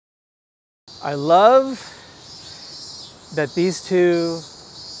I love that these two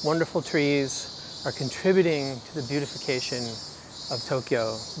wonderful trees are contributing to the beautification of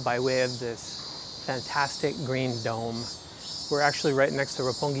Tokyo by way of this fantastic green dome. We're actually right next to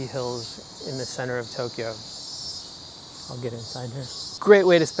Roppongi Hills in the center of Tokyo. I'll get inside here. Great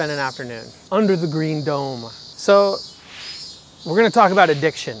way to spend an afternoon, under the green dome. So we're gonna talk about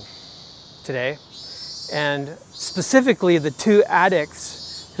addiction today, and specifically the two addicts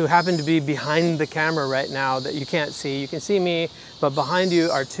who happen to be behind the camera right now that you can't see. You can see me, but behind you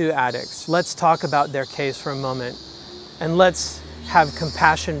are two addicts. Let's talk about their case for a moment, and let's have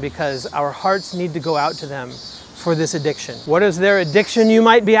compassion because our hearts need to go out to them for this addiction. What is their addiction, you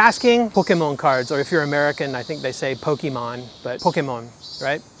might be asking? Pokemon cards, or if you're American, I think they say Pokemon, but Pokemon,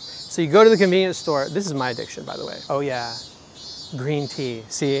 right? So you go to the convenience store. This is my addiction, by the way. Oh yeah, green tea.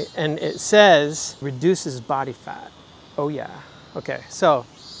 See, and it says reduces body fat. Oh yeah, okay, so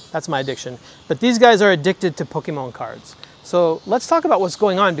that's my addiction. But these guys are addicted to Pokemon cards. So let's talk about what's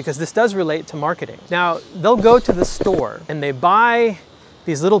going on because this does relate to marketing. Now, they'll go to the store and they buy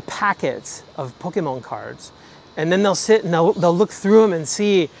these little packets of Pokemon cards, and then they'll sit and they'll look through them and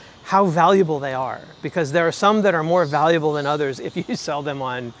see how valuable they are, because there are some that are more valuable than others if you sell them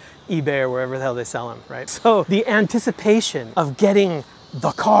on eBay or wherever the hell they sell them, right? So the anticipation of getting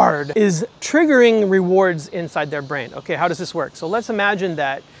the card is triggering rewards inside their brain. Okay, how does this work? So let's imagine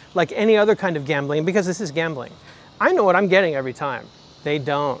that, like any other kind of gambling, because this is gambling, I know what I'm getting every time. They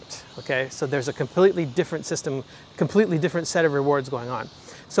don't, okay? So there's a completely different system, completely different set of rewards going on.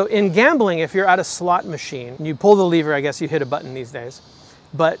 So in gambling, if you're at a slot machine, you pull the lever, I guess you hit a button these days,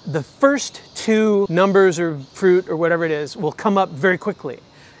 but the first two numbers or fruit or whatever it is will come up very quickly.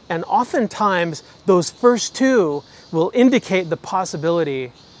 And oftentimes, those first two will indicate the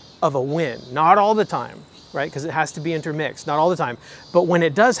possibility of a win. Not all the time, right? Because it has to be intermixed, not all the time. But when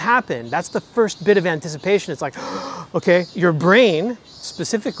it does happen, that's the first bit of anticipation. It's like, okay, your brain,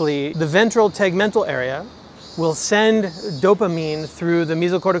 specifically the ventral tegmental area, will send dopamine through the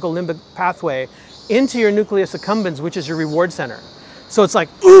mesocortical limbic pathway into your nucleus accumbens, which is your reward center. So it's like,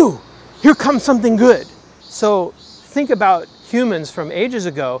 ooh, here comes something good. So think about humans from ages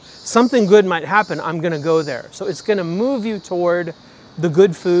ago. Something good might happen, I'm gonna go there. So it's gonna move you toward the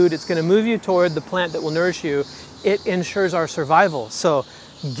good food, it's gonna move you toward the plant that will nourish you. It ensures our survival. So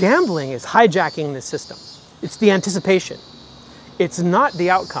gambling is hijacking this system. It's the anticipation. It's not the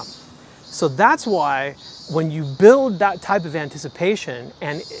outcome. So that's why when you build that type of anticipation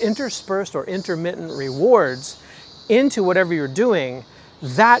and interspersed or intermittent rewards into whatever you're doing,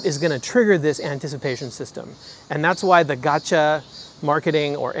 that is going to trigger this anticipation system. And that's why the gotcha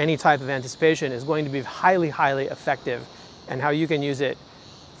marketing or any type of anticipation is going to be highly, highly effective, and how you can use it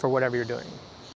for whatever you're doing.